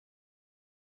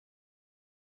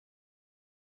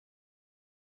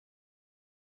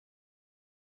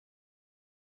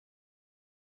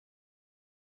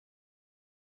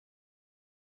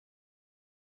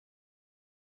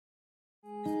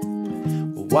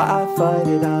Why fight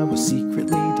it? I was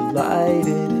secretly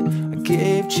delighted. I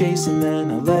gave chase and then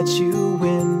I let you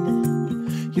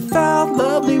win. You felt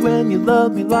lovely when you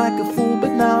loved me like a fool,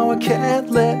 but now I can't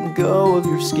let go of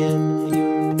your skin.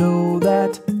 You know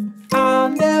that I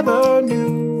never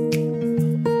knew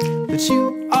that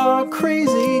you are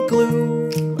crazy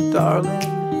glue, my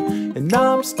darling. And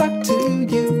I'm stuck to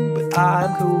you, but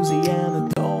I'm cozy and I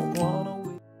don't wanna.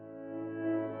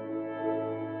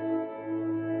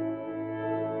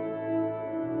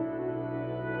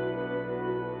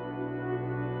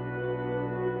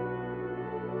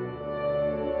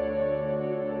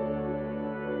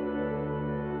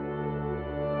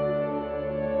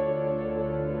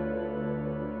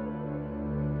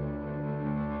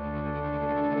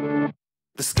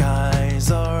 The skies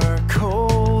are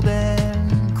cold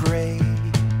and gray.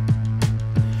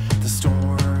 The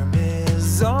storm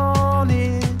is on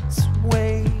its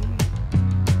way.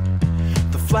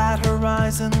 The flat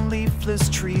horizon, leafless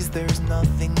trees, there's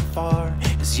nothing far,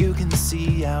 as you can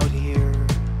see out here.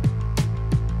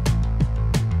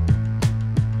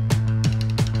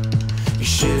 You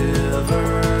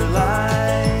shiver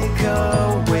like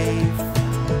a wave.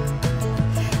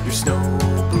 Your snow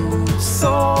boots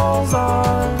soles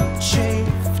are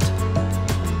chafed.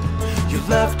 You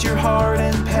left your heart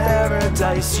in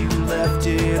paradise. You left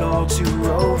it all to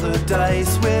roll the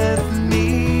dice with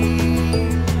me.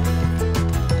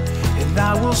 And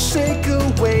I will shake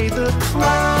away the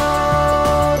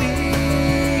cloudy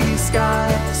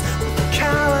skies with a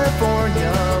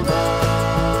California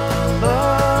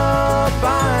lullaby.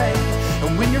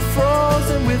 And when you're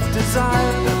frozen with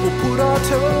desire, we'll put our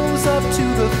toes up to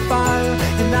the fire,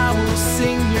 and I will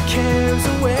sing your cares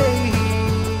away.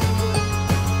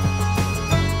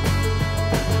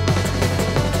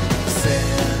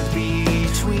 Sand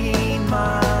between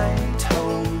my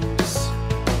toes,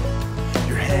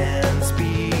 your hands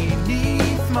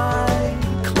beneath my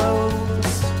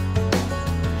clothes.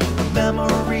 The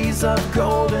memories of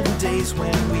golden days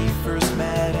when we first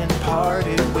met and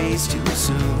parted ways too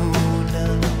soon.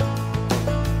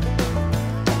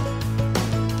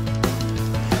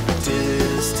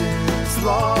 Distance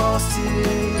lost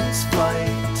its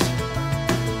flight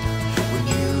when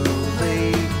you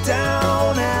lay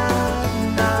down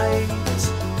at night.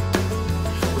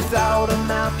 Without a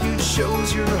map you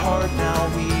chose your heart. Now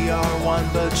we are one,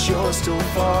 but you're still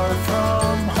far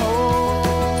from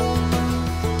home.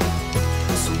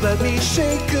 So let me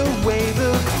shake away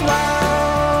the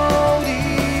cloudy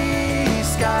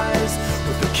skies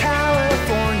with the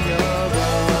California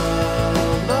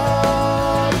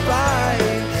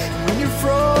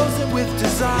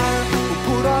desire. We'll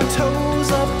put our toes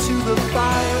up to the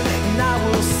fire, and I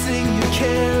will sing your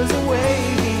cares away.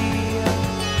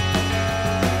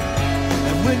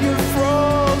 And when you're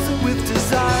frozen with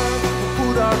desire, we'll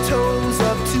put our toes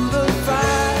up to the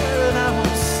fire, and I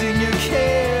will sing your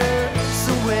cares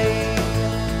away.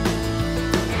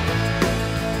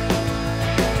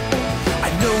 I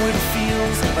know it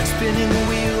feels like spinning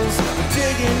wheels,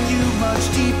 digging you much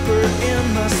deeper in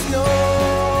the snow.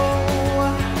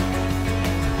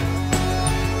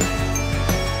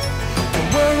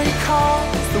 Worry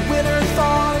calls, the winter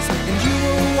thaws, and you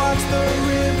will watch the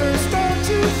river start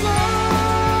to flow.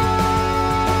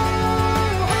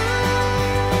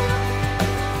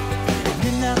 And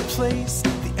in that place,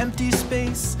 the empty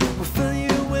space will fill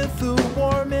you with a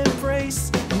warm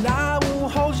embrace, and I will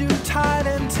hold you tight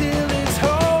until it's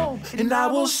home. And I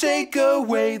will shake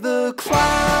away the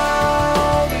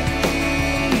cloudy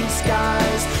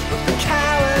skies with the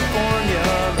California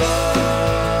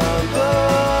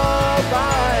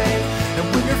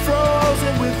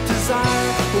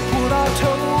we'll put our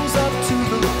toes up to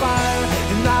the fire,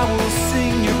 and I will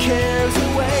sing your cares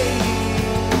away.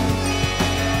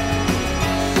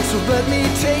 So let me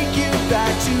take you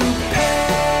back to Paris.